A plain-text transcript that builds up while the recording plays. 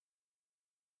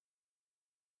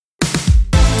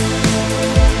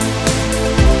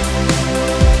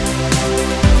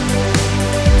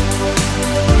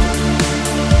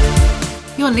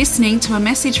You're listening to a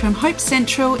message from Hope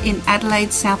Central in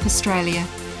Adelaide, South Australia.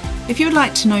 If you would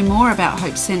like to know more about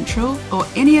Hope Central or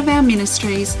any of our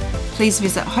ministries, please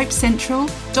visit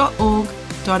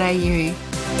hopecentral.org.au.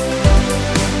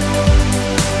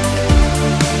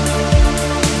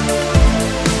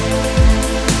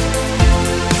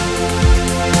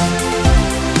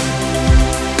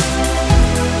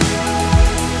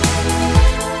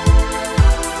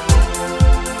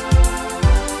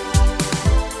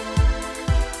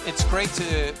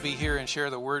 To be here and share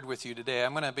the word with you today.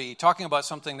 I'm going to be talking about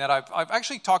something that I've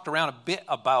actually talked around a bit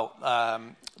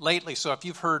about lately. So if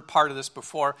you've heard part of this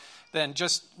before, then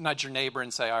just nudge your neighbor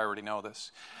and say, I already know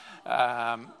this.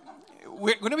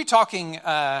 We're going to be talking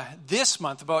this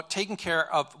month about taking care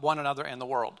of one another and the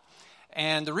world.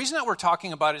 And the reason that we're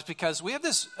talking about it is because we have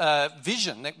this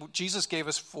vision that Jesus gave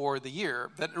us for the year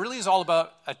that really is all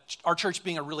about our church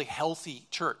being a really healthy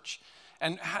church.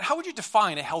 And how would you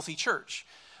define a healthy church?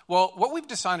 Well, what we've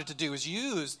decided to do is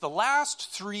use the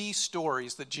last 3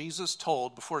 stories that Jesus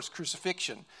told before his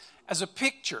crucifixion as a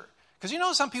picture. Because you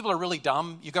know some people are really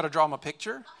dumb, you got to draw them a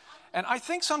picture. And I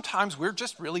think sometimes we're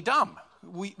just really dumb.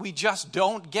 We just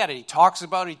don't get it. He talks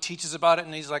about it, he teaches about it,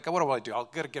 and he's like, what do I do?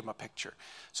 I've got to give him a picture.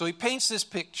 So he paints this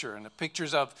picture, and the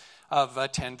pictures of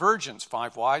 10 virgins,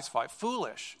 5 wise, 5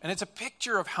 foolish. And it's a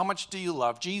picture of how much do you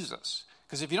love Jesus.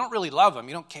 Because if you don't really love him,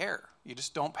 you don't care. You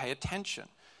just don't pay attention.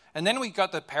 And then we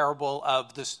got the parable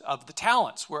of the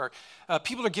talents, where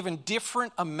people are given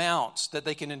different amounts that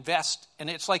they can invest. And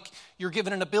it's like you're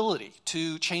given an ability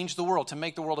to change the world, to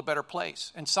make the world a better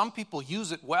place. And some people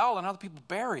use it well, and other people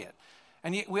bury it.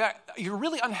 And you're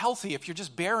really unhealthy if you're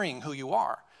just burying who you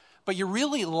are. But you're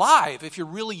really alive if you're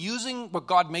really using what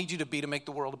God made you to be to make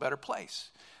the world a better place.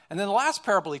 And then the last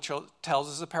parable he tells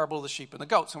is the parable of the sheep and the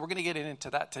goats. And we're going to get into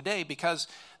that today, because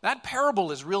that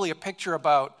parable is really a picture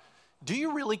about, do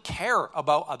you really care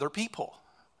about other people?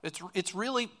 It's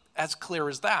really as clear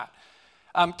as that.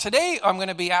 Today, I'm going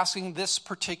to be asking this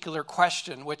particular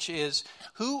question, which is,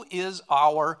 who is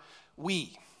our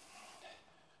we?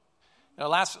 Now,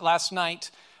 last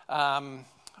night,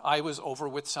 I was over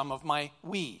with some of my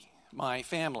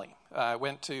family. I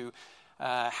went to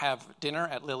have dinner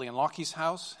at Lily and Lockie's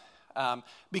house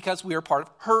because we are part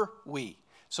of her we.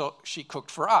 So she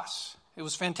cooked for us. It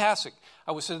was fantastic.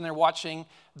 I was sitting there watching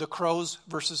the Crows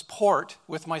versus Port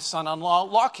with my son-in-law,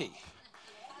 Lockie.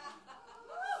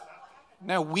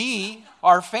 Now, we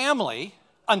are family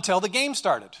until the game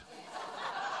started.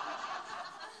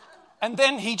 And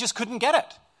then he just couldn't get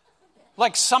it.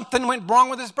 Like something went wrong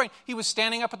with his brain. He was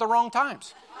standing up at the wrong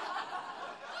times.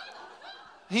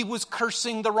 He was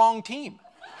cursing the wrong team.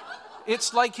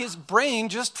 It's like his brain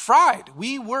just fried.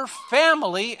 We were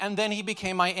family, and then he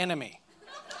became my enemy.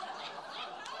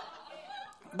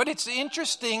 But it's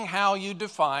interesting how you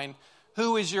define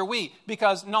who is your we,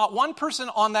 because not one person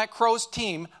on that Crows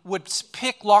team would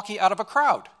pick Lockie out of a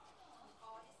crowd.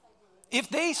 If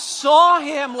they saw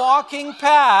him walking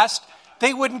past,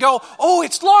 they wouldn't go, oh,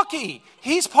 it's Lockie.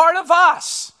 He's part of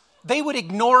us. They would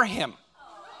ignore him.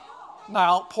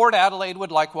 Now, Port Adelaide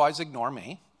would likewise ignore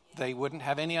me. They wouldn't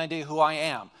have any idea who I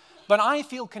am. But I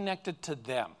feel connected to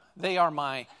them. They are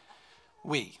my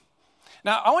we.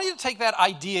 Now, I want you to take that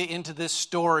idea into this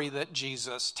story that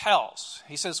Jesus tells.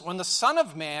 He says, when the Son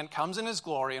of Man comes in his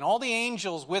glory and all the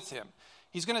angels with him,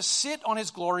 he's going to sit on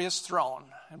his glorious throne.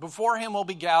 And before him will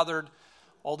be gathered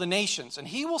all the nations. And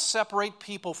he will separate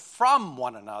people from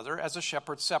one another as a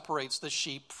shepherd separates the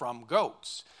sheep from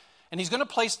goats. And he's going to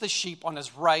place the sheep on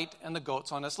his right and the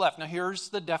goats on his left. Now, here's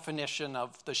the definition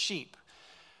of the sheep.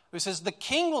 It says, the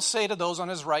king will say to those on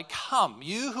his right, come,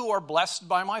 you who are blessed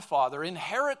by my Father,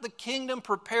 inherit the kingdom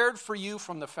prepared for you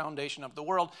from the foundation of the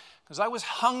world. Because I was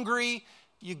hungry,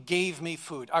 you gave me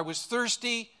food. I was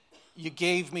thirsty, you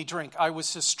gave me drink. I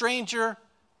was a stranger,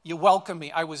 you welcomed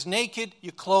me. I was naked,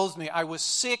 you clothed me. I was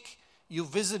sick, you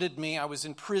visited me. I was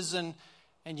in prison,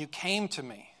 and you came to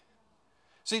me.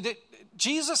 See,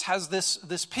 Jesus has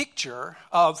this picture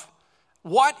of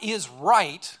what is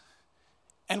right.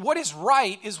 And what is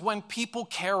right is when people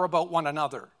care about one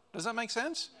another. Does that make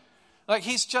sense? Like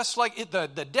he's just like, the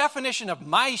definition of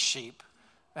my sheep,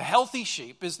 a healthy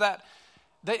sheep, is that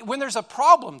when there's a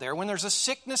problem there, when there's a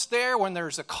sickness there, when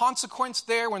there's a consequence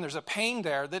there, when there's a pain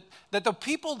there, that the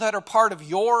people that are part of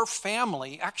your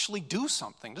family actually do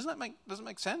something. Doesn't it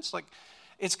make sense? Like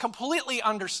it's completely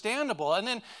understandable. And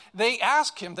then they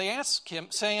ask him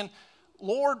saying,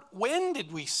 Lord, when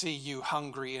did we see you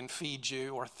hungry and feed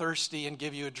you, or thirsty and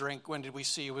give you a drink? When did we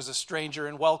see you as a stranger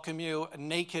and welcome you,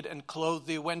 naked and clothe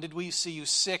you? When did we see you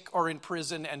sick or in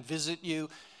prison and visit you?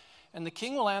 And the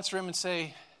king will answer him and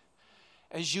say,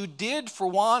 As you did for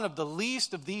one of the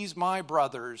least of these my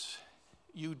brothers,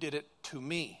 you did it to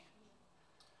me.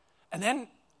 And then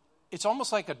it's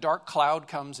almost like a dark cloud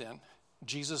comes in.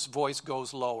 Jesus' voice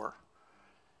goes lower.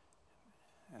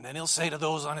 And then he'll say to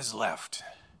those on his left,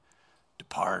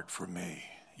 depart from me,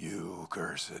 you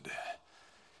cursed,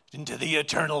 into the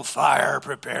eternal fire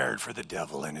prepared for the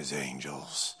devil and his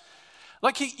angels.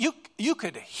 Like you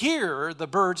could hear the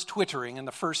birds twittering in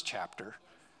the first chapter,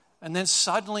 and then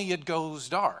suddenly it goes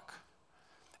dark.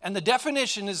 And the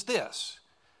definition is this.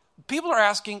 People are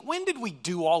asking, when did we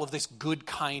do all of this good,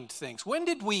 kind things? When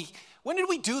did we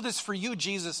do this for you,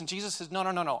 Jesus? And Jesus says,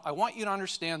 no. I want you to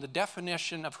understand the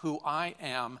definition of who I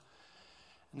am.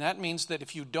 And that means that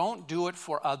if you don't do it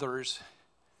for others,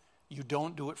 you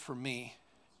don't do it for me.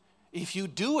 If you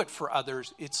do it for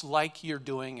others, it's like you're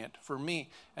doing it for me.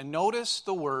 And notice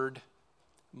the word,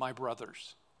 my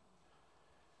brothers.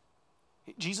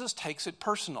 Jesus takes it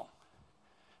personal.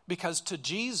 Because to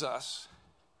Jesus,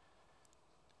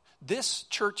 this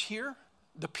church here,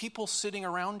 the people sitting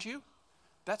around you,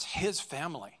 that's his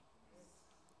family.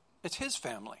 It's his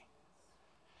family.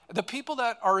 The people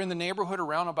that are in the neighborhood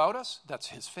around about us, that's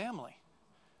his family.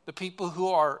 The people who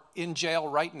are in jail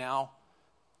right now,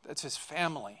 that's his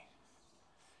family.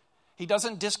 He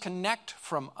doesn't disconnect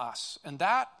from us. And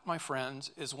that, my friends,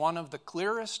 is one of the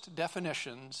clearest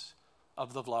definitions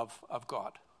of the love of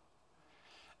God.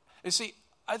 You see,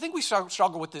 I think we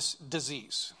struggle with this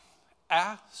disease.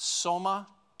 Asomatonosia.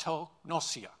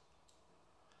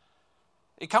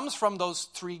 It comes from those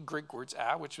three Greek words,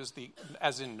 which is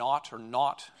as in not or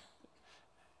not.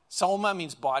 Soma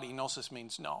means body, gnosis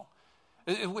means no.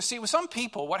 See, with some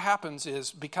people, what happens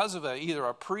is because of either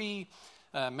a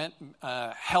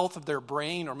health of their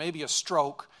brain or maybe a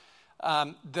stroke,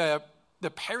 the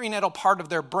perinatal part of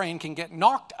their brain can get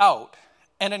knocked out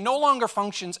and it no longer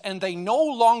functions and they no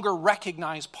longer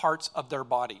recognize parts of their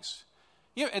bodies.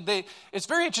 It's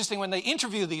very interesting when they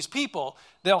interview these people,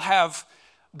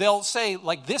 they'll say,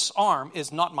 like, this arm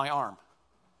is not my arm.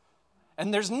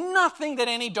 And there's nothing that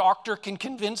any doctor can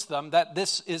convince them that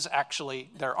this is actually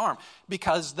their arm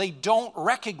because they don't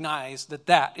recognize that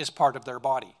that is part of their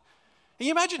body. Can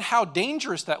you imagine how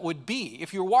dangerous that would be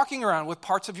if you're walking around with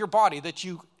parts of your body that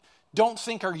you don't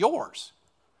think are yours?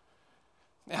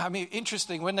 I mean,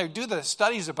 interesting, when they do the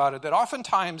studies about it, that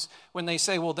oftentimes when they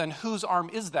say, well, then whose arm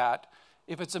is that?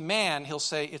 If it's a man, he'll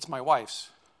say, it's my wife's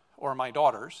or my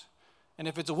daughter's. And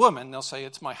if it's a woman, they'll say,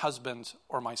 it's my husband's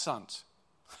or my son's.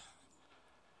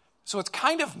 So it's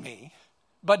kind of me,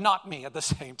 but not me at the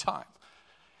same time.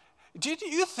 Do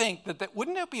you think that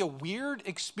wouldn't it be a weird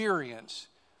experience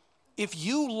if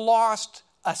you lost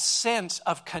a sense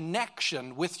of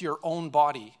connection with your own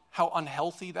body? How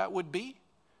unhealthy that would be?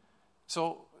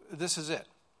 So this is it.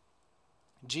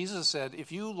 Jesus said,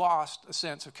 if you lost a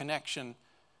sense of connection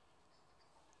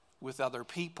with other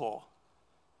people,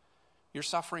 you're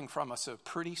suffering from a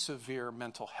pretty severe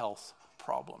mental health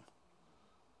problem.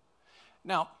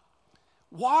 Now,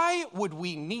 why would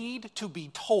we need to be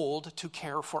told to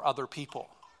care for other people?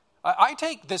 I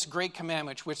take this great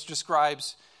commandment, which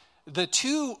describes the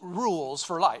two rules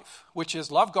for life, which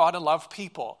is love God and love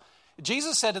people.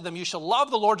 Jesus said to them, you shall love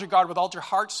the Lord your God with all your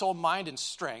heart, soul, mind, and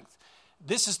strength.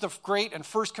 This is the great and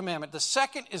first commandment. The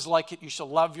second is like it, you shall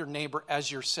love your neighbor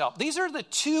as yourself. These are the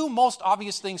two most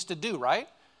obvious things to do, right?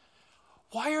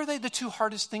 Why are they the two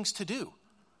hardest things to do?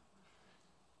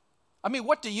 I mean,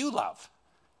 what do you love?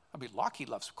 I mean, Lockie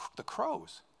loves the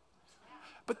crows.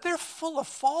 But they're full of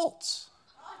faults.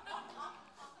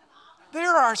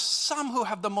 There are some who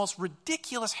have the most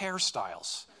ridiculous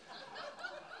hairstyles.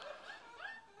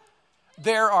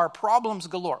 There are problems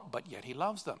galore, but yet he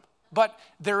loves them. But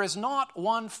there is not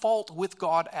one fault with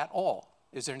God at all.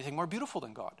 Is there anything more beautiful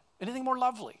than God? Anything more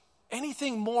lovely?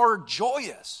 Anything more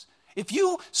joyous? If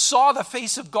you saw the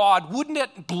face of God, wouldn't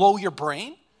it blow your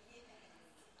brain?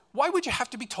 Why would you have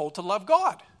to be told to love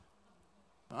God?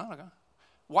 I don't know.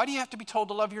 Why do you have to be told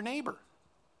to love your neighbor?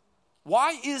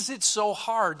 Why is it so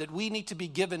hard that we need to be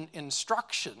given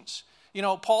instructions? You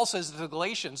know, Paul says to the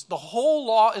Galatians, the whole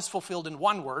law is fulfilled in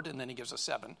one word, and then he gives us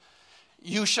 7.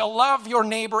 You shall love your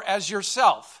neighbor as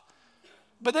yourself.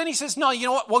 But then he says, no, you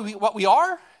know what we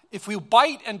are? If we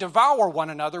bite and devour one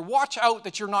another, watch out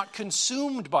that you're not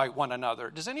consumed by one another.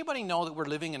 Does anybody know that we're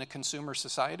living in a consumer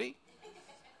society?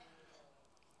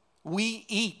 We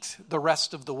eat the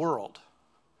rest of the world.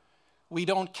 We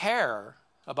don't care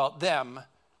about them.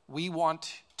 We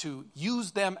want to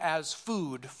use them as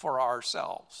food for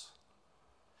ourselves.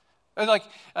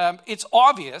 It's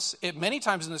obvious. Many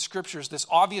times in the scriptures, this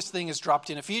obvious thing is dropped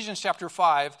in. Ephesians chapter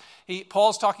 5,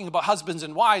 Paul's talking about husbands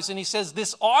and wives, and he says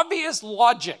this obvious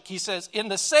logic. He says, in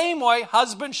the same way,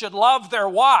 husbands should love their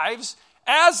wives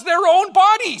as their own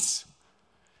bodies.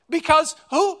 Because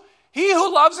he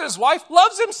who loves his wife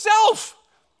loves himself.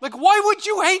 Like, why would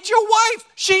you hate your wife?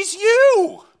 She's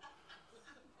you.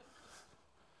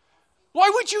 Why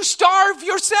would you starve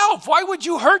yourself? Why would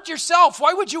you hurt yourself?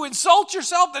 Why would you insult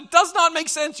yourself? That does not make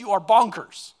sense. You are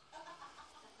bonkers.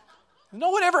 No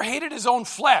one ever hated his own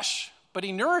flesh, but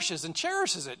he nourishes and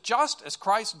cherishes it, just as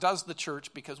Christ does the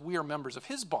church, because we are members of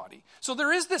his body. So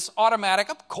there is this automatic,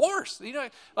 of course.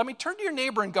 Turn to your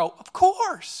neighbor and go, of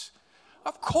course.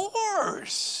 Of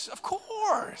course. Of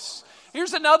course.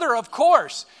 Here's another, of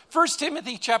course. 1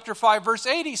 Timothy chapter 5, verse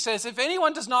 8, he says, if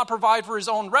anyone does not provide for his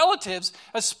own relatives,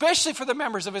 especially for the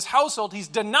members of his household, he's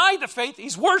denied the faith.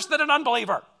 He's worse than an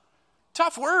unbeliever.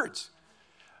 Tough words.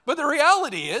 But the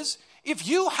reality is, if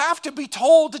you have to be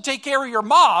told to take care of your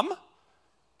mom,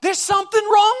 there's something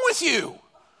wrong with you.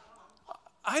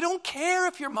 I don't care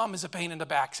if your mom is a pain in the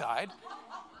backside.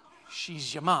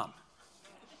 She's your mom.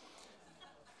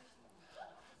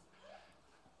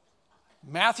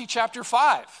 Matthew chapter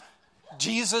 5,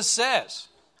 Jesus says,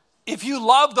 if you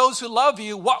love those who love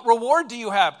you, what reward do you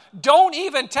have? Don't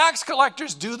even tax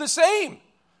collectors do the same.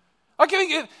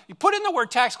 Okay, you put in the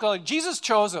word tax collector. Jesus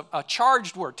chose a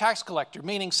charged word, tax collector,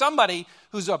 meaning somebody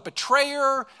who's a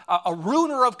betrayer, a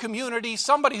ruiner of community,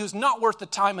 somebody who's not worth the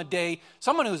time of day,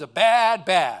 someone who's a bad,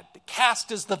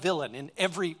 cast as the villain in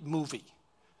every movie.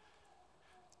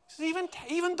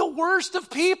 Even the worst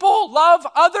of people love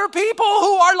other people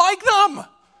who are like them.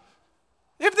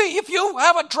 If you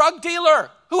have a drug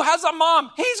dealer who has a mom,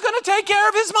 he's going to take care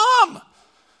of his mom.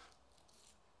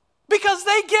 Because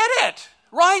they get it,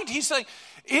 right? He's saying,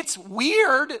 it's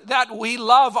weird that we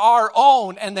love our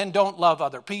own and then don't love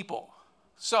other people.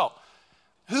 So,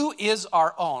 who is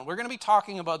our own? We're going to be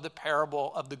talking about the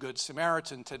parable of the Good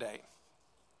Samaritan today.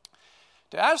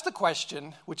 To ask the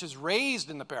question, which is raised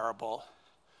in the parable,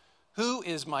 who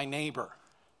is my neighbor?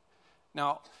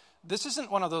 Now, this isn't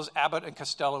one of those Abbott and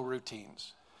Costello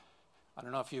routines. I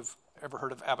don't know if you've ever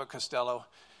heard of Abbott Costello.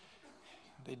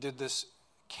 They did this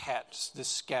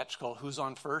sketch called Who's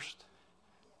on First?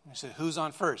 And I said, who's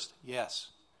on first? Yes.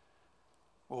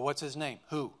 Well, what's his name?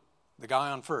 Who? The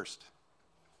guy on first.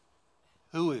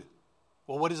 Who?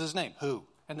 Well, what is his name? Who?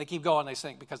 And they keep going, they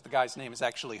think, because the guy's name is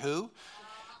actually who.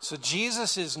 So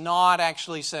Jesus is not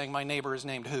actually saying my neighbor is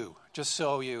named who, just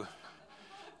so you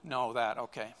know that.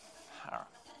 Okay. All right.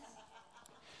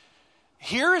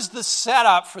 Here is the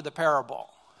setup for the parable.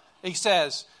 He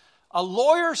says, a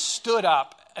lawyer stood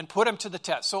up and put him to the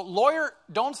test. So lawyer,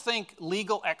 don't think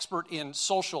legal expert in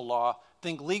social law,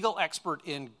 think legal expert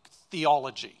in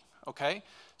theology, okay?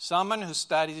 Someone who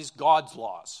studies God's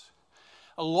laws.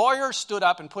 A lawyer stood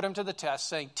up and put him to the test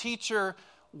saying, teacher,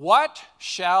 what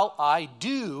shall I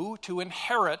do to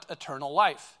inherit eternal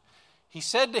life? He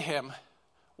said to him,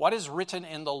 what is written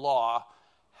in the law?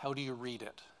 How do you read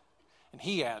it? And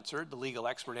he answered, the legal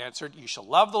expert answered, you shall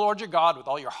love the Lord your God with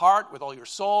all your heart, with all your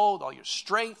soul, with all your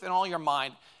strength, and all your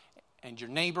mind, and your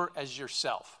neighbor as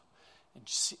yourself.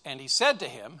 And he said to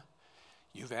him,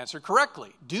 you've answered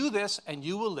correctly. Do this and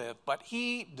you will live. But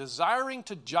he, desiring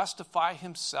to justify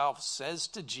himself, says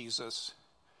to Jesus,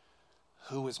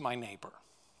 who is my neighbor?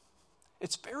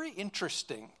 It's very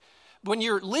interesting. When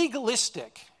you're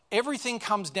legalistic, everything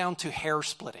comes down to hair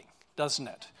splitting, doesn't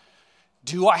it?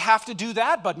 Do I have to do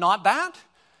that, but not that?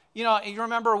 You know, you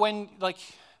remember when,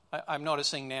 I'm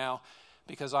noticing now,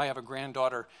 because I have a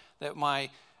granddaughter, that my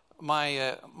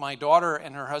daughter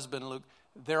and her husband, Luke,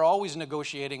 they're always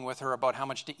negotiating with her about how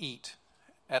much to eat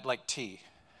at tea.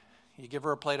 You give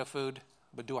her a plate of food,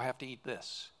 but do I have to eat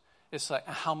this? It's like,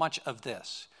 how much of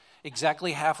this?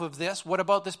 Exactly half of this? What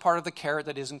about this part of the carrot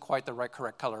that isn't quite the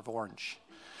correct color of orange?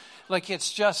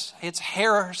 It's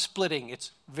hair splitting.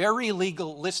 It's very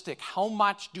legalistic. How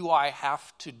much do I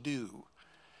have to do?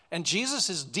 And Jesus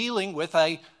is dealing with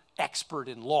an expert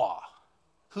in law.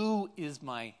 Who is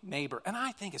my neighbor? And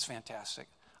I think it's fantastic.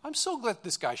 I'm so glad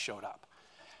this guy showed up.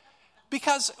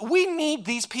 Because we need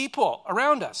these people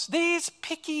around us. These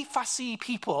picky, fussy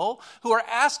people who are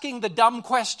asking the dumb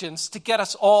questions to get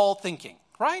us all thinking,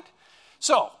 right?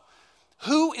 So,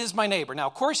 who is my neighbor? Now,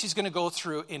 of course, he's going to go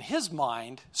through, in his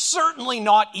mind, certainly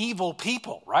not evil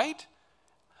people, right?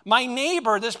 My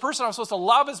neighbor, this person I'm supposed to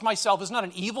love as myself, is not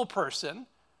an evil person.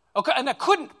 Okay, and that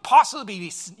couldn't possibly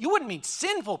be, you wouldn't mean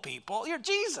sinful people. You're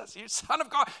Jesus, you're Son of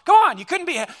God. Come on, you're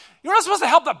not supposed to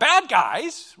help the bad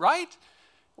guys, right?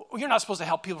 You're not supposed to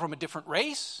help people from a different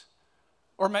race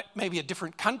Or maybe a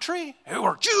different country? Who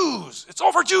are Jews? It's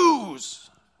over Jews.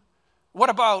 What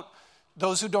about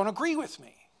those who don't agree with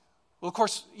me? Well, of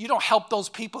course, you don't help those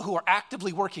people who are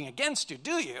actively working against you,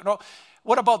 do you?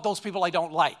 What about those people I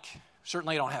don't like?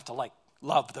 Certainly I don't have to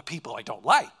love the people I don't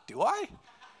like, do I?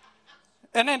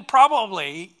 And then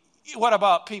probably, what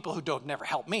about people who don't never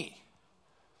help me?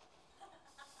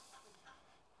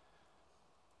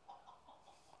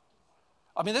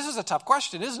 I mean, this is a tough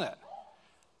question, isn't it?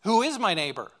 Who is my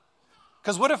neighbor?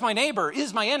 Because what if my neighbor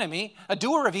is my enemy, a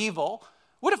doer of evil?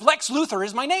 What if Lex Luthor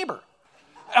is my neighbor?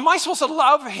 Am I supposed to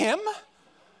love him?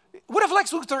 What if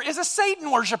Lex Luthor is a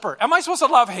Satan worshiper? Am I supposed to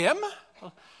love him?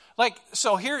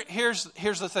 So here's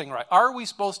the thing, right? Are we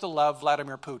supposed to love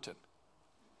Vladimir Putin?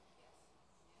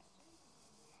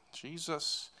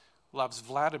 Jesus loves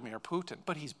Vladimir Putin,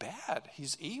 but he's bad.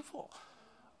 He's evil.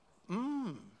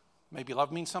 Maybe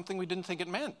love means something we didn't think it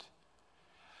meant.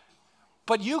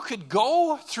 But you could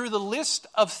go through the list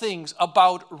of things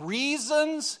about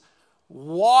reasons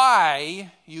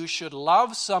why you should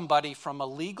love somebody from a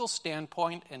legal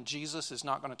standpoint, and Jesus is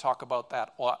not going to talk about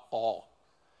that at all.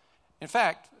 In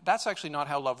fact, that's actually not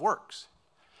how love works.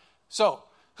 So,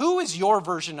 who is your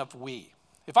version of we?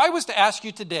 If I was to ask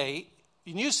you today,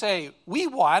 and you say, we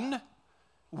won,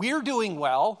 we're doing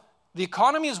well, the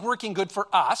economy is working good for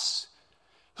us,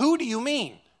 who do you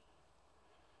mean?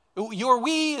 Your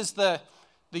we is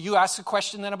you ask the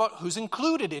question then about who's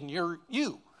included in your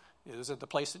you. Is it the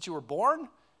place that you were born,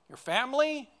 your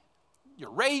family,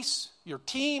 your race, your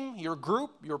team, your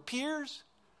group, your peers?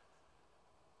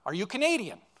 Are you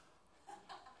Canadian?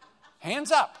 Hands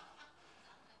up.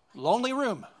 Lonely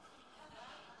room.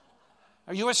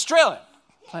 Are you Australian?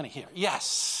 Plenty here.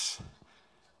 Yes.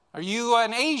 Are you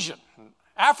an Asian?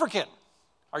 African?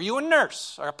 Are you a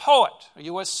nurse or a poet? Are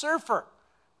you a surfer?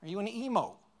 Are you an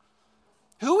emo?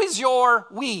 Who is your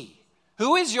we?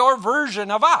 Who is your version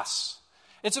of us?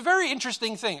 It's a very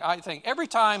interesting thing, I think. Every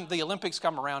time the Olympics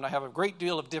come around, I have a great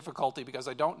deal of difficulty because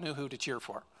I don't know who to cheer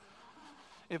for.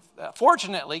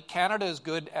 Fortunately, Canada is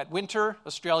good at winter,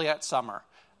 Australia at summer.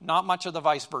 Not much of the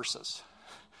vice versas.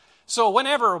 So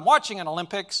whenever I'm watching an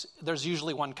Olympics, there's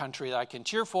usually one country that I can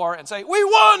cheer for and say, we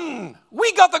won!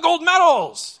 We got the gold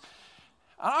medals!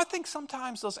 And I think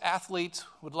sometimes those athletes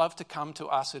would love to come to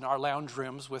us in our lounge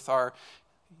rooms with our,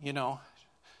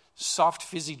 soft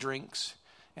fizzy drinks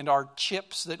and our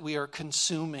chips that we are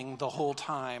consuming the whole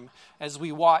time as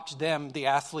we watch them, the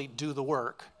athlete, do the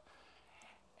work.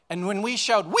 And when we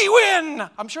shout, we win!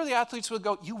 I'm sure the athletes would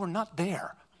go, you were not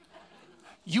there.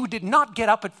 You did not get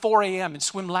up at 4 a.m. and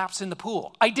swim laps in the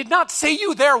pool. I did not say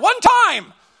you there one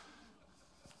time.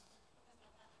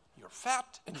 You're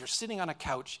fat and you're sitting on a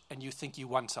couch and you think you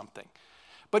won something.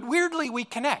 But weirdly, we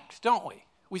connect, don't we?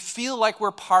 We feel like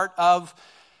we're part of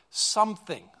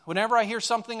something. Whenever I hear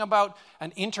something about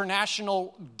an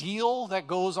international deal that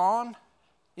goes on,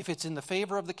 if it's in the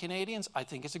favor of the Canadians, I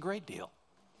think it's a great deal.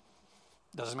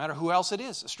 Doesn't matter who else it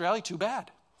is. Australia, too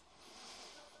bad.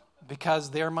 Because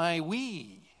they're my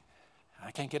we.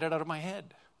 I can't get it out of my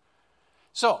head.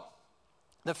 So,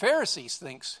 the Pharisees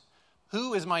thinks,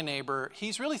 who is my neighbor?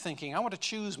 He's really thinking, I want to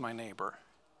choose my neighbor.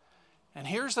 And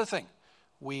here's the thing.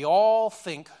 We all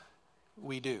think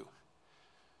we do.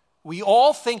 We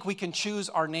all think we can choose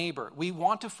our neighbor. We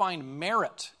want to find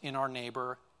merit in our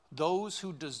neighbor, those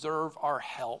who deserve our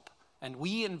help. And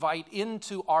we invite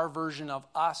into our version of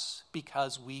us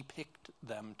because we picked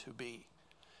them to be.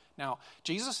 Now,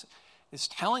 Jesus is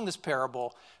telling this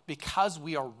parable because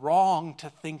we are wrong to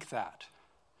think that.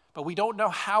 But we don't know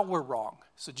how we're wrong.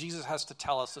 So Jesus has to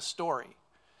tell us a story.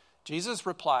 Jesus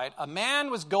replied, a man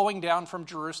was going down from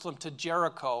Jerusalem to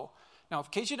Jericho. Now, in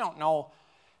case you don't know,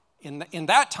 in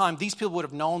that time, these people would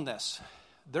have known this.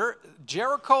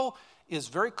 Jericho is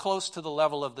very close to the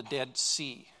level of the Dead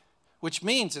Sea, which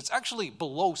means it's actually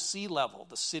below sea level,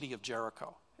 the city of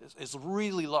Jericho. It's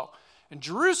really low. And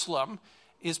Jerusalem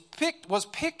was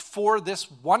picked for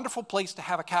this wonderful place to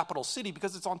have a capital city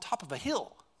because it's on top of a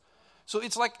hill. So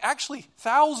it's like actually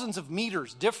thousands of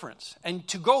meters difference. And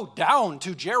to go down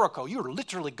to Jericho, you're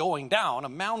literally going down a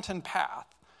mountain path.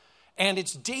 And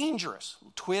it's dangerous.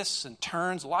 Twists and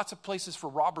turns, lots of places for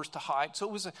robbers to hide. So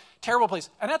it was a terrible place.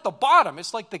 And at the bottom,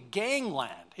 it's like the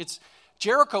gangland.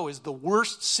 Jericho is the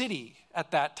worst city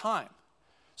at that time.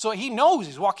 So he knows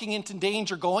he's walking into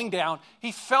danger, going down.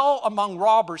 He fell among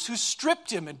robbers who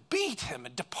stripped him and beat him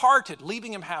and departed,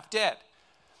 leaving him half dead.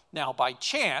 Now, by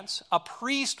chance, a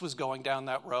priest was going down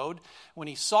that road. When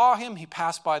he saw him, he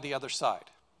passed by the other side.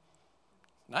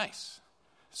 Nice.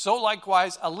 So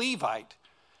likewise, a Levite,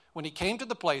 when he came to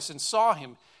the place and saw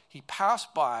him, he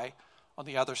passed by on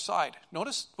the other side.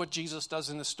 Notice what Jesus does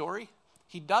in the story.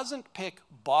 He doesn't pick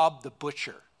Bob the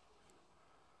butcher.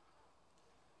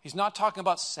 He's not talking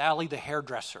about Sally the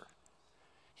hairdresser.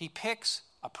 He picks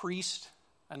a priest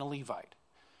and a Levite.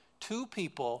 Two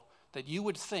people that you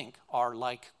would think are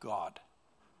like God.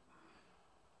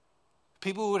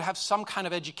 People who would have some kind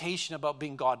of education about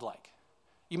being godlike.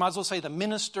 You might as well say the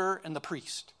minister and the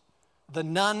priest. The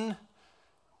nun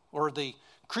or the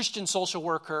Christian social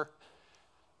worker.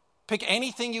 Pick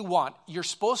anything you want. You're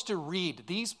supposed to read.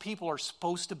 These people are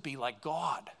supposed to be like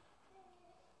God.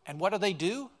 And what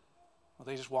do? Well,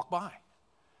 they just walk by.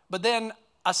 But then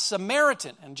a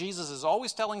Samaritan, and Jesus is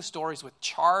always telling stories with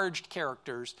charged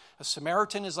characters. A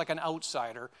Samaritan is like an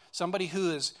outsider, somebody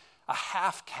who is a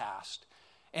half-caste.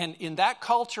 And in that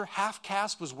culture,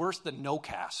 half-caste was worse than no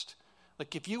caste.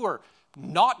 Like if you were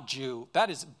not Jew, that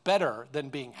is better than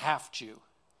being half-Jew.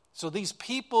 So these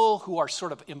people who are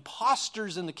sort of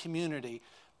imposters in the community,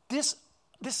 this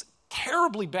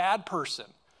terribly bad person,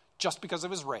 just because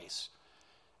of his race,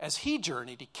 as he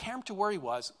journeyed, he came to where he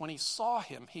was. When he saw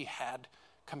him, he had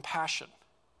compassion.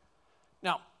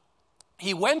 Now,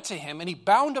 he went to him and he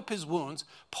bound up his wounds,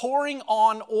 pouring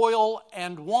on oil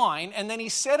and wine, and then he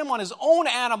set him on his own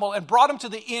animal and brought him to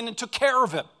the inn and took care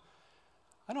of him.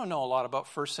 I don't know a lot about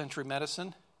first century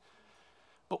medicine,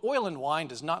 but oil and wine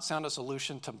does not sound a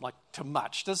solution to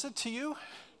much, does it to you?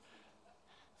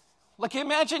 Like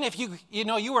imagine if you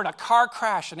were in a car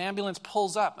crash, an ambulance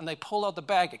pulls up and they pull out the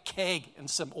bag, a keg and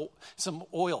some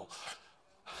oil.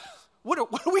 What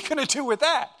are we going to do with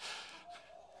that?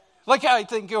 Like I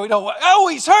think,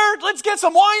 he's hurt, let's get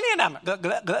some wine in him.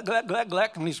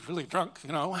 And he's really drunk,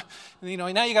 now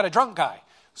you got a drunk guy.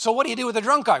 So what do you do with a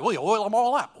drunk guy? Well, you oil him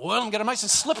all up. Oil him, get him nice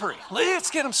and slippery.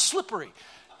 Let's get him slippery.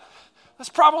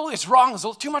 It's wrong.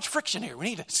 There's too much friction here.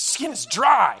 His skin is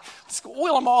dry. Let's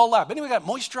oil them all up. Anyway, we got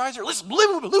moisturizer. Let's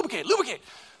lubricate.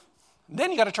 And then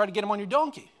you got to try to get him on your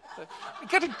donkey. You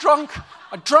got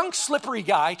a drunk, slippery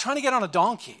guy trying to get on a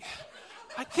donkey.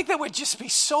 I think that would just be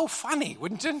so funny,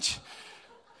 wouldn't it?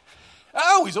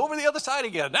 Oh, he's over the other side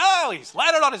again. Oh, he's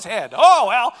landed on his head. Oh,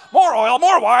 well, more oil,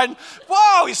 more wine.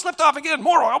 Whoa, he slipped off again.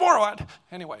 More oil, more wine.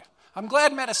 Anyway, I'm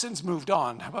glad medicine's moved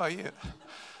on. How about you?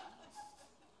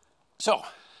 So,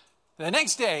 the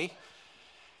next day,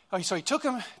 so he took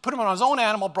him, put him on his own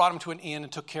animal, brought him to an inn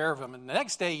and took care of him. And the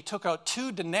next day, he took out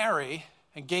 2 denarii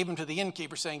and gave him to the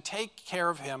innkeeper, saying, take care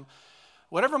of him.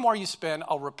 Whatever more you spend,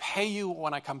 I'll repay you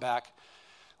when I come back.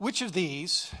 Which of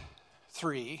these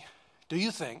 3 do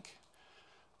you think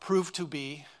proved to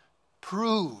be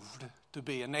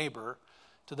a neighbor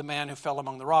to the man who fell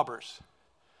among the robbers?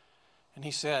 And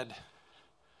he said,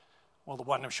 well, the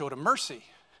one who showed him mercy.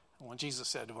 And when Jesus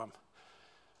said to him,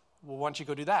 well, why don't you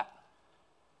go do that?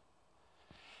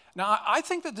 Now, I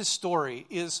think that this story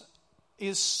is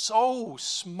so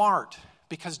smart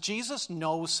because Jesus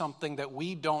knows something that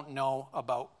we don't know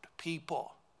about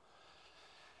people.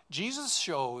 Jesus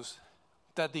shows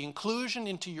that the inclusion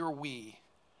into your we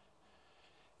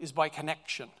is by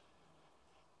connection.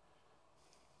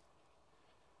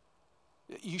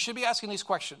 You should be asking these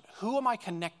questions. Who am I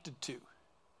connected to?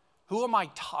 Who am I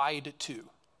tied to?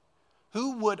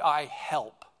 Who would I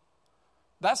help?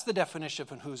 That's the definition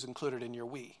of who's included in your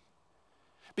we.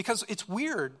 Because it's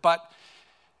weird, but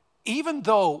even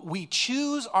though we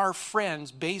choose our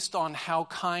friends based on how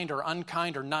kind or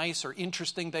unkind or nice or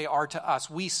interesting they are to us,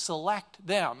 we select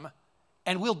them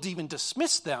and we'll even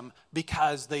dismiss them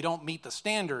because they don't meet the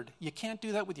standard. You can't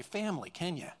do that with your family,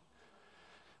 can you?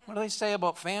 What do they say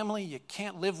about family? You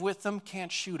can't live with them,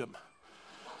 can't shoot them.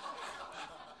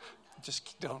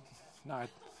 Just don't. No, I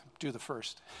do the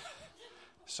first.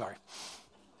 Sorry.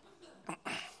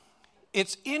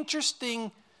 It's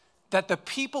interesting that the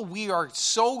people we are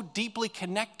so deeply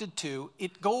connected to,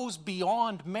 it goes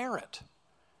beyond merit.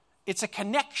 It's a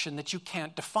connection that you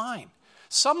can't define.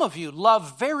 Some of you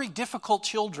love very difficult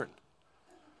children.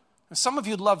 And some of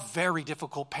you love very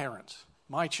difficult parents.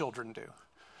 My children do.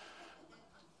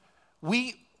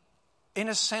 We, in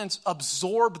a sense,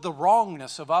 absorb the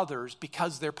wrongness of others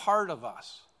because they're part of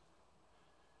us.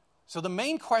 So the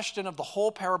main question of the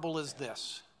whole parable is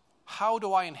this: how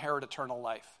do I inherit eternal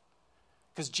life?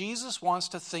 Because Jesus wants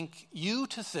you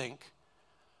to think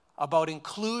about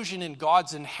inclusion in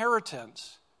God's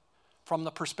inheritance from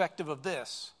the perspective of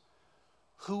this: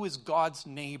 who is God's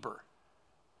neighbor?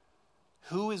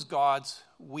 Who is God's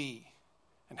we?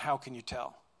 And how can you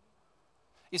tell?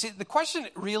 You see, the question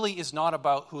really is not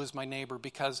about who is my neighbor,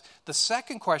 because the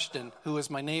second question, who is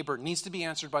my neighbor, needs to be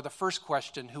answered by the first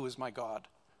question, who is my God?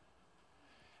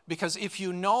 Because if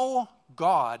you know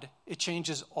God, it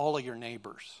changes all of your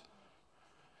neighbors.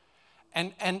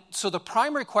 And so the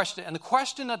primary question, and the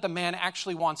question that the man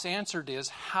actually wants answered is,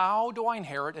 how do I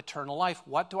inherit eternal life?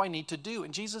 What do I need to do?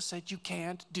 And Jesus said, you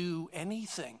can't do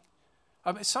anything.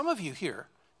 I mean, some of you here,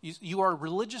 you are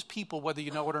religious people, whether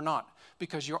you know it or not,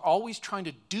 because you're always trying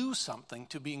to do something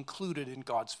to be included in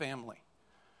God's family.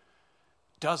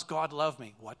 Does God love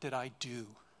me? What did I do?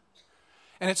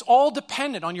 And it's all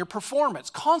dependent on your performance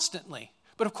constantly.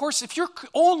 But of course, if you're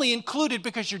only included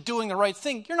because you're doing the right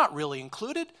thing, you're not really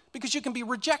included because you can be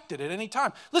rejected at any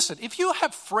time. Listen, if you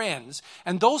have friends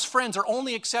and those friends are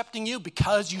only accepting you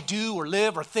because you do or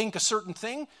live or think a certain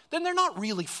thing, then they're not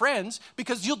really friends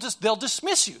because they'll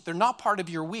dismiss you. They're not part of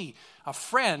your we. A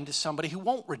friend is somebody who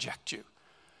won't reject you.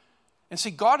 And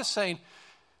see, God is saying,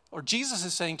 or Jesus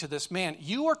is saying to this man,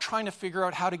 you are trying to figure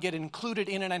out how to get included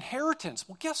in an inheritance.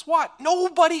 Well, guess what?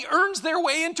 Nobody earns their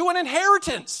way into an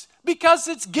inheritance because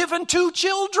it's given to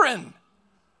children.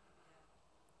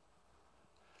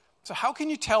 So how can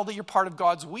you tell that you're part of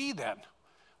God's we then?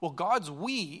 Well, God's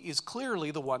we is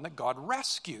clearly the one that God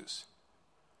rescues.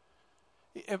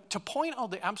 To point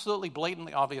out the absolutely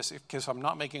blatantly obvious, because I'm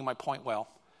not making my point well,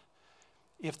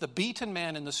 if the beaten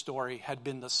man in the story had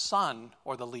been the son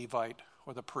or the Levite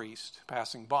or the priest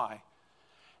passing by,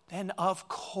 then of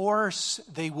course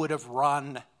they would have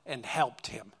run and helped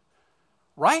him.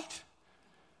 Right?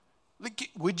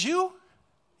 Would you?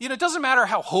 You know, it doesn't matter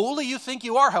how holy you think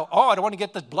you are, I don't want to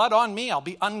get the blood on me, I'll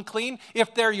be unclean.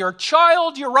 If they're your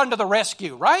child, you run to the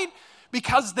rescue, right?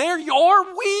 Because they're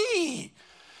your we.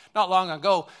 Not long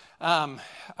ago,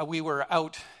 we were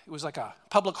out, it was like a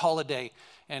public holiday,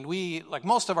 and we, like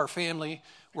most of our family,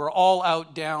 were all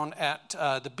out down at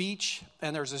the beach,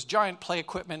 and there's this giant play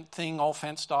equipment thing all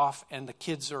fenced off, and the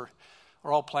kids are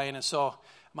all playing, and so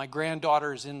my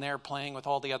granddaughter is in there playing with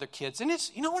all the other kids. And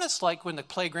it's, you know what it's like when the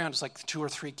playground is like 2 or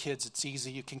 3 kids, it's easy,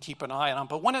 you can keep an eye on them.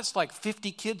 But when it's like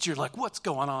 50 kids, you're like, what's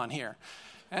going on here?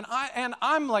 And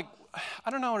I'm like,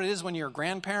 I don't know what it is when you're a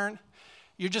grandparent.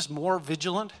 You're just more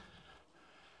vigilant,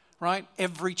 right?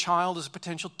 Every child is a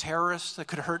potential terrorist that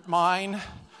could hurt mine.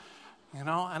 You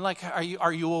know, and like,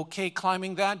 are you okay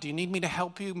climbing that? Do you need me to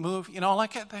help you move? You know,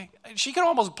 like, she could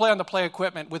almost play on the play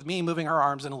equipment with me moving her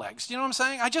arms and legs. You know what I'm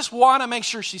saying? I just want to make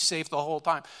sure she's safe the whole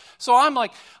time. So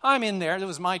I'm in there. It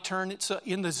was my turn. It's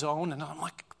in the zone, and I'm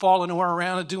like following her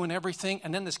around and doing everything.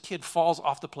 And then this kid falls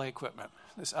off the play equipment,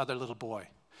 this other little boy.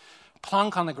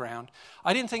 Plunk on the ground.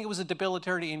 I didn't think it was a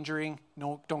debilitating injury.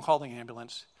 No, don't call the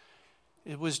ambulance.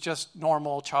 It was just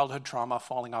normal childhood trauma,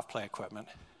 falling off play equipment.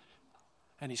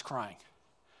 And he's crying.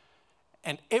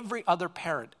 And every other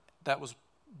parent that was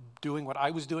doing what I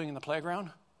was doing in the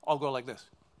playground, I'll go like this.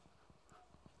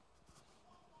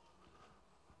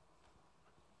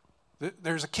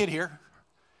 There's a kid here.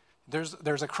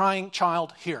 There's a crying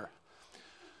child here.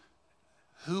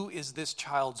 Who is this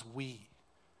child's we?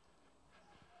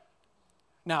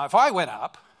 Now, if I went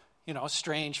up, a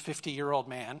strange 50-year-old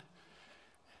man,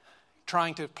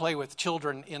 trying to play with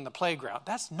children in the playground.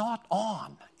 That's not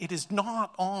on. It is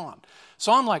not on.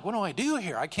 So I'm like, what do I do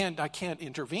here? I can't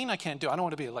intervene. I don't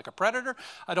want to be like a predator.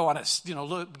 I don't want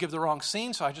to, give the wrong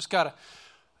scene. So I just got to,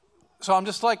 so I'm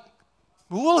just like,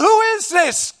 well, who is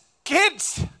this?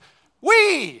 Kids,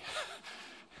 we.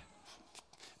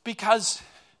 Because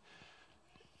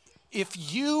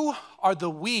if you are the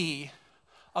we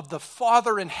of the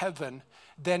Father in heaven,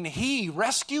 then he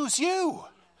rescues you.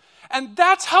 And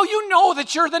that's how you know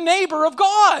that you're the neighbor of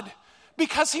God,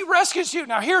 because he rescues you.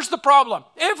 Now, here's the problem.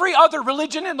 Every other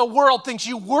religion in the world thinks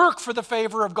you work for the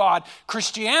favor of God.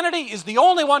 Christianity is the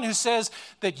only one who says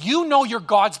that you know you're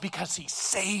God's because he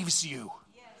saves you.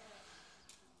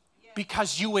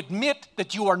 Because you admit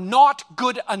that you are not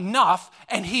good enough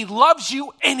and he loves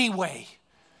you anyway.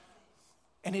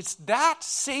 And it's that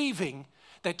saving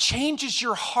that changes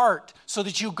your heart so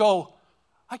that you go,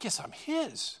 I guess I'm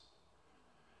his.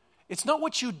 It's not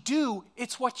what you do,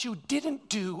 it's what you didn't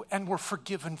do and were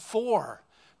forgiven for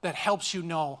that helps you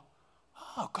know,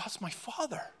 oh, God's my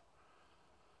Father.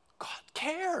 God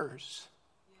cares.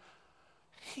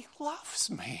 He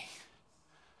loves me.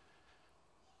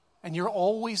 And you're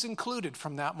always included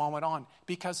from that moment on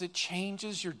because it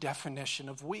changes your definition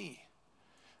of we.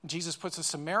 Jesus puts a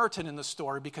Samaritan in the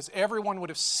story because everyone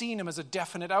would have seen him as a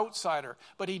definite outsider,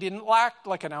 but he didn't act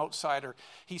like an outsider.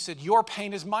 He said, your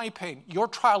pain is my pain. Your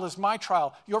trial is my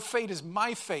trial. Your fate is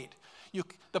my fate.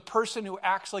 The person who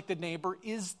acts like the neighbor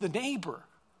is the neighbor.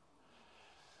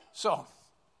 So,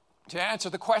 to answer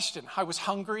the question, I was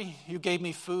hungry, you gave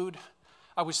me food.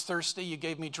 I was thirsty, you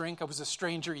gave me drink. I was a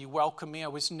stranger, you welcomed me. I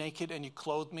was naked and you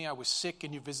clothed me. I was sick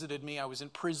and you visited me. I was in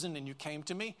prison and you came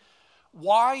to me.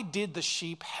 Why did the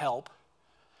sheep help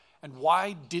and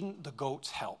why didn't the goats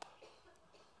help?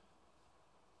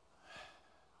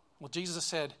 Well, Jesus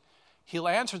said, he'll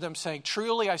answer them saying,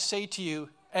 truly I say to you,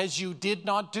 as you did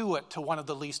not do it to one of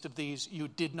the least of these, you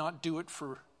did not do it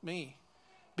for me.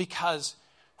 Because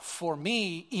for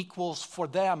me equals for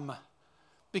them.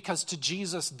 Because to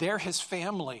Jesus, they're his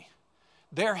family.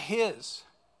 They're his.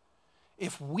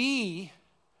 If we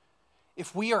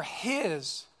are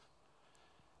his,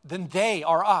 then they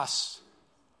are us.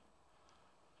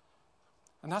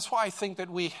 And that's why I think that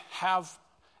we have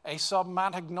a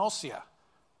submatagnosia.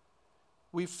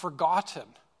 We've forgotten.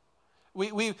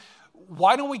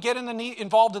 Why don't we get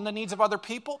involved in the needs of other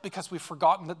people? Because we've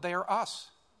forgotten that they are us.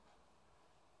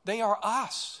 They are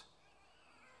us.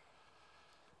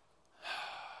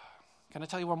 Can I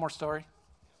tell you one more story?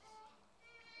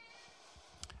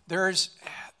 There's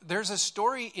a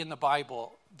story in the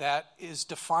Bible that is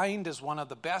defined as one of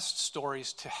the best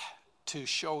stories to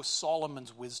show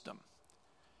Solomon's wisdom.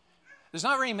 There's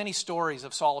not very many stories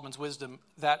of Solomon's wisdom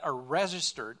that are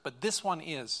registered, but this one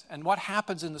is. And what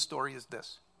happens in the story is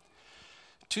this.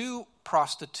 2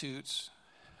 prostitutes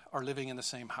are living in the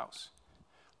same house.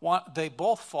 They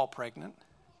both fall pregnant.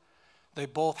 They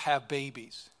both have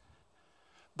babies.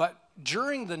 But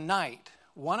during the night,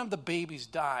 one of the babies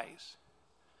dies.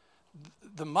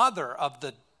 The mother of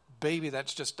the baby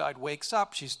that's just died wakes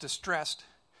up. She's distressed,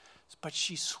 but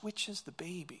she switches the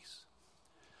babies.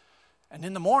 And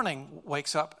in the morning,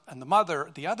 wakes up, and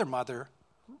the other mother,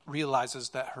 realizes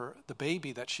that the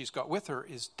baby that she's got with her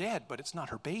is dead, but it's not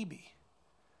her baby.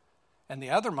 And the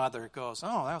other mother goes,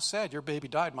 oh, how sad, your baby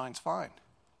died, mine's fine.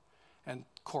 And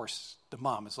of course, the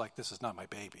mom is like, this is not my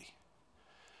baby.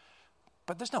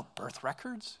 But there's no birth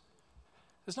records.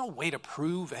 There's no way to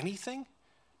prove anything.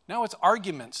 Now it's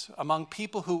arguments among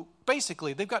people who,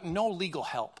 basically, they've got no legal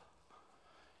help.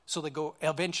 So they go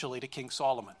eventually to King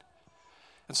Solomon.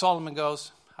 And Solomon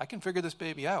goes, I can figure this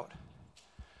baby out.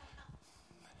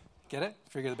 Get it?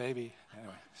 Figure the baby.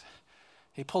 Anyway,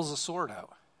 he pulls a sword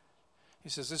out. He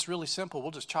says, it's really simple.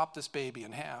 We'll just chop this baby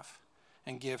in half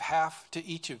and give half to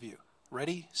each of you.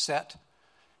 Ready, set.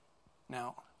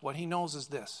 Now, what he knows is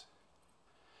this.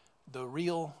 The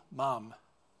real mom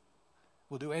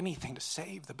will do anything to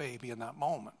save the baby in that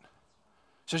moment.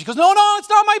 So she goes, no, it's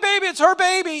not my baby. It's her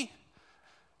baby.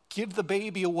 Give the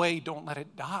baby away. Don't let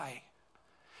it die.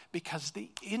 Because the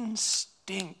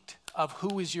instinct of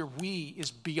who is your we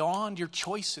is beyond your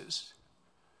choices.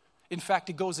 In fact,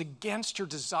 it goes against your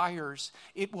desires.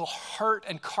 It will hurt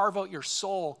and carve out your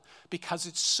soul because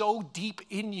it's so deep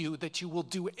in you that you will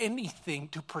do anything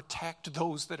to protect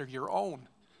those that are your own.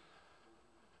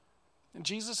 And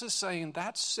Jesus is saying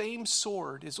that same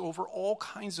sword is over all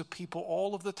kinds of people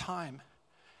all of the time.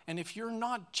 And if you're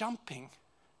not jumping,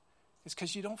 it's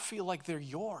because you don't feel like they're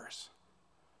yours.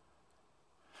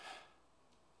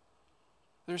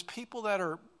 There's people that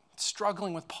are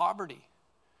struggling with poverty.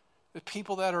 There's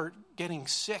people that are getting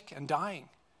sick and dying.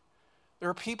 There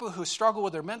are people who struggle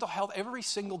with their mental health every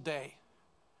single day.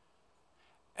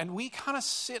 And we kind of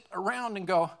sit around and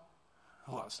go,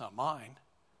 well, it's not mine.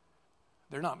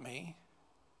 They're not me.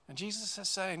 And Jesus is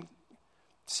saying,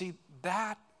 see,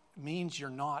 that means you're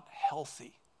not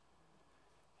healthy.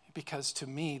 Because to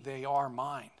me, they are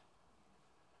mine.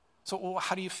 So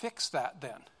how do you fix that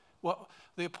then? Well,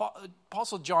 the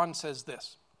Apostle John says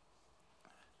this.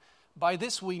 By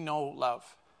this we know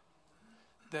love,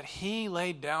 that he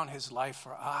laid down his life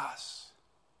for us.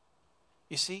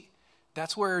 You see,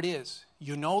 that's where it is.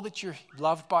 You know that you're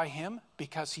loved by him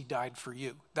because he died for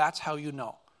you. That's how you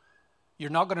know. You're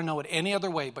not going to know it any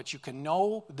other way, but you can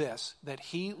know this, that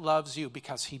he loves you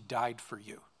because he died for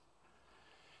you.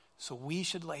 So we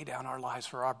should lay down our lives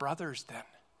for our brothers then.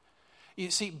 You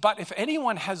see, but if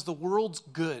anyone has the world's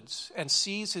goods and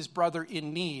sees his brother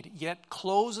in need, yet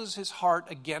closes his heart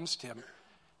against him,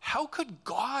 how could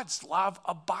God's love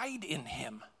abide in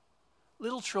him?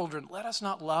 Little children, let us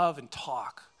not love and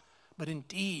talk, but in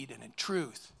deed and in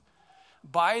truth.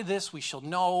 By this we shall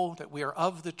know that we are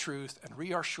of the truth and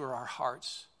reassure our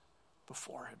hearts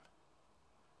before him.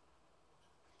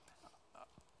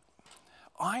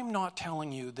 I'm not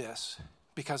telling you this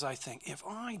because I think if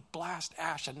I blast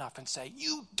Ash enough and say,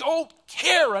 you don't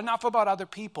care enough about other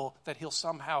people, that he'll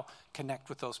somehow connect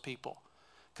with those people.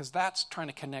 Because that's trying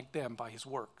to connect them by his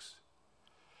works.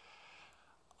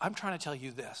 I'm trying to tell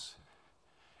you this.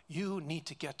 You need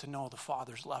to get to know the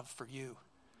Father's love for you.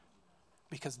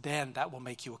 Because then that will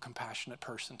make you a compassionate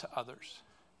person to others.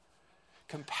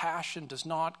 Compassion does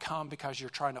not come because you're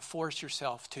trying to force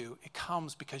yourself to. It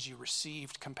comes because you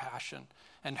received compassion.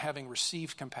 And having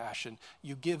received compassion,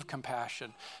 you give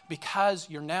compassion. Because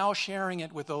you're now sharing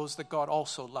it with those that God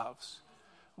also loves.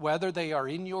 Whether they are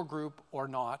in your group or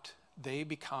not, they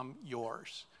become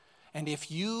yours. And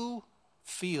if you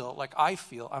feel like I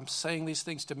feel, I'm saying these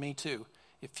things to me too,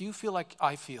 if you feel like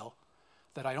I feel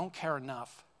that I don't care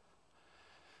enough,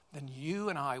 then you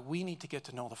and we need to get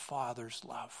to know the Father's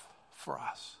love for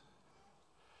us.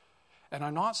 And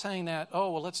I'm not saying that,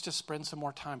 let's just spend some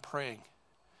more time praying.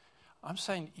 I'm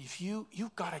saying if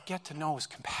you've got to get to know his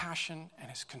compassion and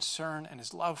his concern and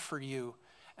his love for you,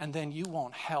 and then you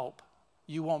won't help.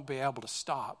 You won't be able to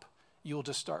stop. You'll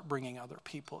just start bringing other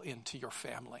people into your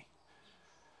family.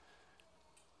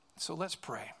 So let's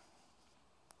pray.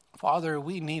 Father,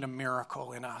 we need a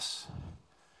miracle in us.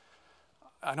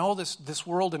 I know this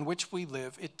world in which we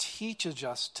live, it teaches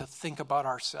us to think about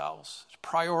ourselves, to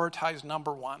prioritize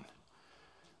number one,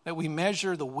 that we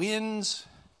measure the wins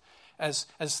as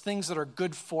things that are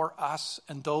good for us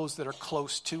and those that are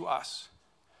close to us.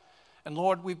 And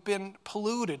Lord, we've been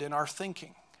polluted in our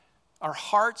thinking. Our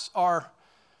hearts are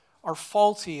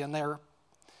faulty and they're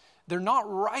not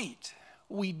right.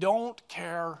 We don't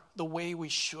care the way we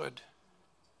should.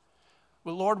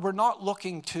 But Lord, we're not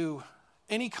looking to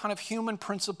any kind of human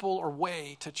principle or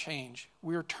way to change.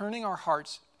 We are turning our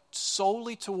hearts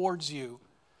solely towards you,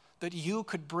 that you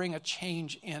could bring a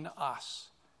change in us.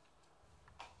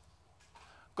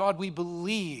 God, we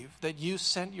believe that you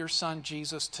sent your son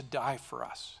Jesus to die for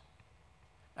us.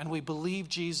 And we believe,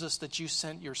 Jesus, that you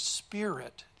sent your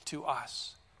Spirit to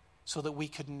us so that we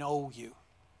could know you.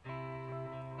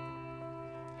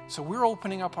 So we're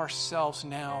opening up ourselves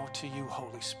now to you,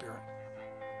 Holy Spirit.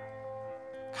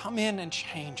 Come in and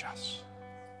change us.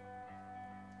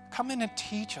 Come in and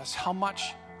teach us how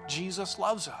much Jesus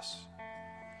loves us,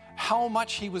 how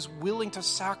much he was willing to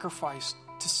sacrifice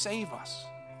to save us,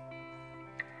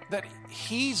 that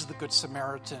he's the Good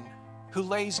Samaritan who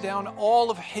lays down all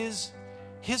of his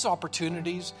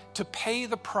opportunities to pay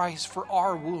the price for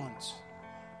our wounds.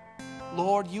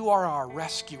 Lord, you are our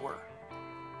rescuer.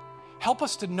 Help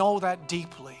us to know that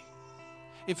deeply.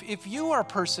 If you are a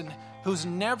person who's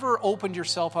never opened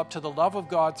yourself up to the love of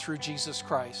God through Jesus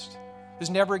Christ,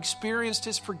 who's never experienced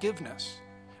his forgiveness,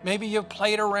 maybe you've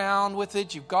played around with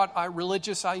it, you've got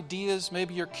religious ideas,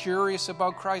 maybe you're curious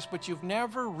about Christ, but you've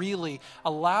never really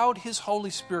allowed his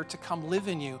Holy Spirit to come live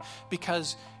in you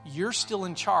because you're still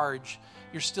in charge,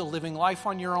 you're still living life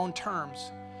on your own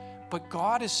terms. But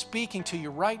God is speaking to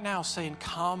you right now saying,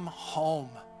 come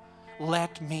home.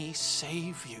 Let me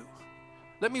save you.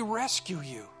 Let me rescue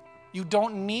you. You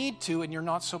don't need to, and you're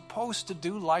not supposed to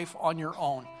do life on your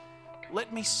own.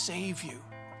 Let me save you.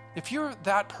 If you're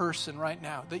that person right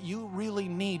now, that you really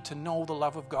need to know the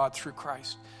love of God through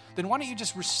Christ, then why don't you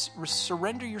just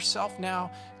surrender yourself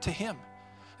now to him?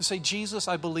 And say, Jesus,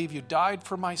 I believe you died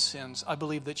for my sins. I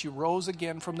believe that you rose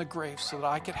again from the grave so that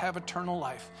I could have eternal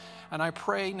life. And I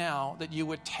pray now that you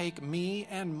would take me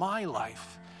and my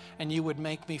life and you would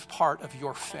make me part of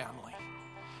your family.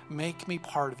 Make me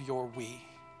part of your we.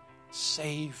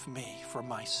 Save me from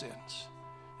my sins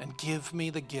and give me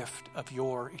the gift of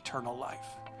your eternal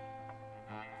life.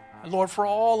 And Lord, for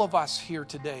all of us here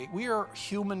today, we are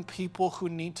human people who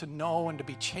need to know and to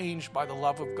be changed by the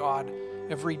love of God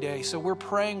every day. So we're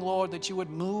praying, Lord, that you would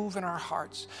move in our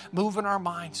hearts, move in our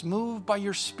minds, move by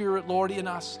your Spirit, Lord, in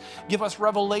us. Give us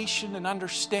revelation and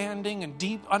understanding and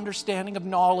deep understanding of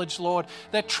knowledge, Lord,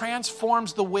 that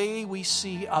transforms the way we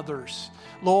see others.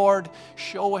 Lord,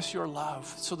 show us your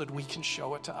love so that we can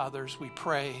show it to others, we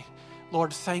pray.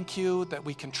 Lord, thank you that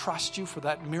we can trust you for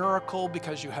that miracle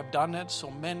because you have done it so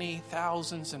many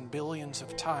thousands and billions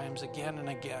of times again and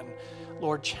again.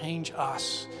 Lord, change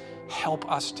us. Help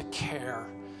us to care.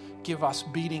 Give us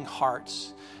beating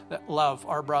hearts that love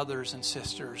our brothers and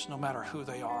sisters no matter who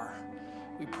they are.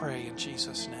 We pray in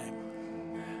Jesus' name.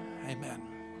 Amen.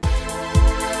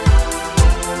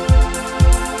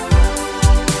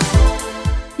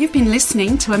 You've been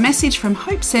listening to a message from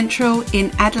Hope Central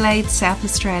in Adelaide, South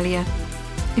Australia.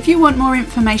 If you want more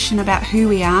information about who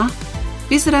we are,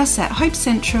 visit us at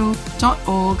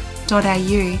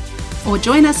hopecentral.org.au or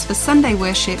join us for Sunday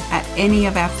worship at any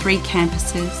of our 3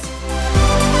 campuses.